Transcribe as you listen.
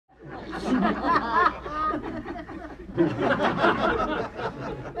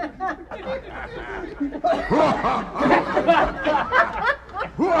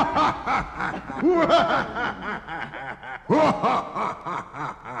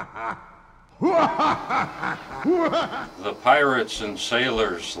The pirates and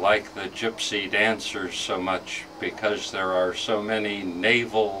sailors like the gypsy dancers so much because there are so many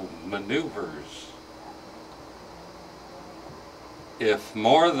naval maneuvers. If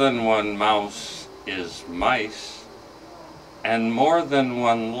more than one mouse is mice, and more than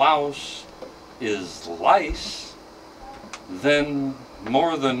one louse is lice, then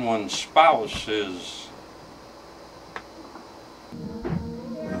more than one spouse is...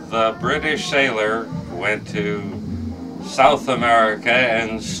 The British sailor went to South America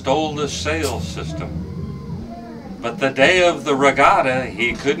and stole the sail system. But the day of the regatta,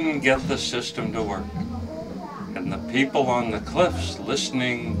 he couldn't get the system to work. And the people on the cliffs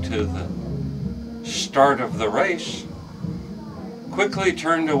listening to the start of the race quickly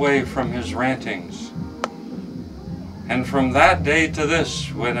turned away from his rantings. And from that day to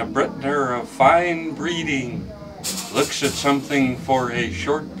this, when a Britner of fine breeding looks at something for a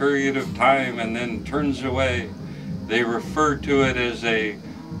short period of time and then turns away, they refer to it as a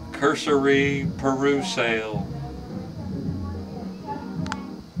cursory Peru sail.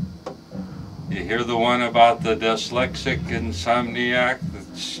 You hear the one about the dyslexic insomniac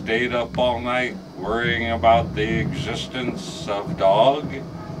that stayed up all night worrying about the existence of dog?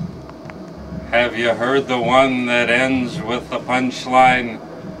 Have you heard the one that ends with the punchline,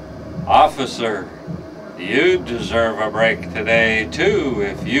 "Officer, you'd deserve a break today too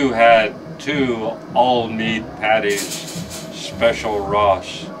if you had 2 all-meat patties, special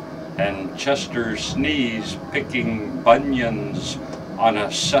Ross, and Chester Sneeze picking bunions on a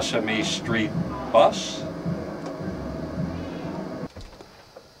Sesame Street bus?"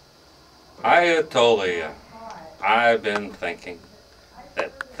 Ayatollah, I've been thinking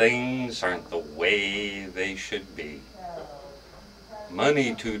that things aren't the way they should be.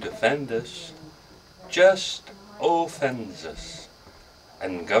 Money to defend us just offends us,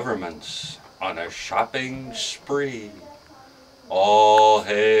 and government's on a shopping spree. All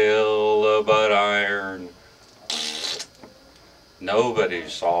hail the butt iron.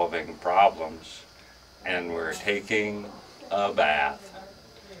 Nobody's solving problems, and we're taking a bath.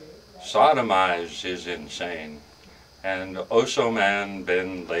 Sodomize is insane, and Osman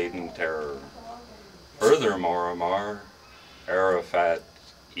bin Laden terror. Furthermore, Amar, Arafat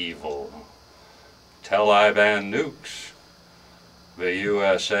evil. Taliban nukes. The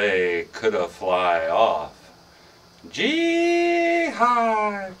USA coulda fly off.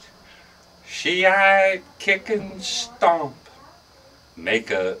 Jihad, Shiite kick and stomp.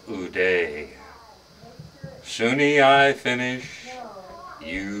 Make a Uday. Sunni I finish,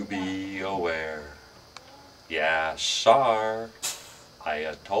 you be aware. Yeah, Sar,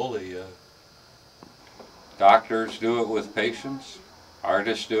 Ayatollah. Doctors do it with patience.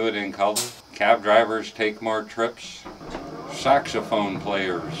 Artists do it in color. Cab drivers take more trips. Saxophone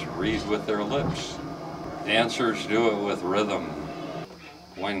players read with their lips. Dancers do it with rhythm.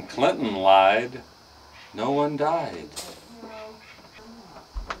 When Clinton lied, no one died.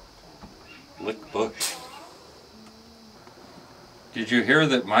 Lick Bush. Did you hear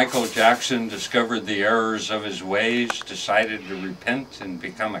that Michael Jackson discovered the errors of his ways, decided to repent and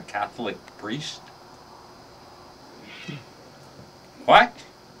become a Catholic priest? What?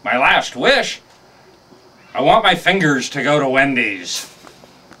 My last wish? I want my fingers to go to Wendy's.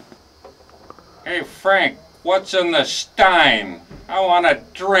 Hey Frank, what's in the stein? I want a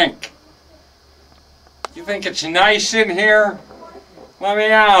drink. You think it's nice in here? Let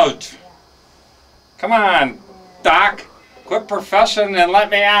me out. Come on, Doc. Quit professing and let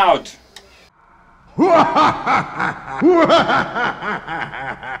me out.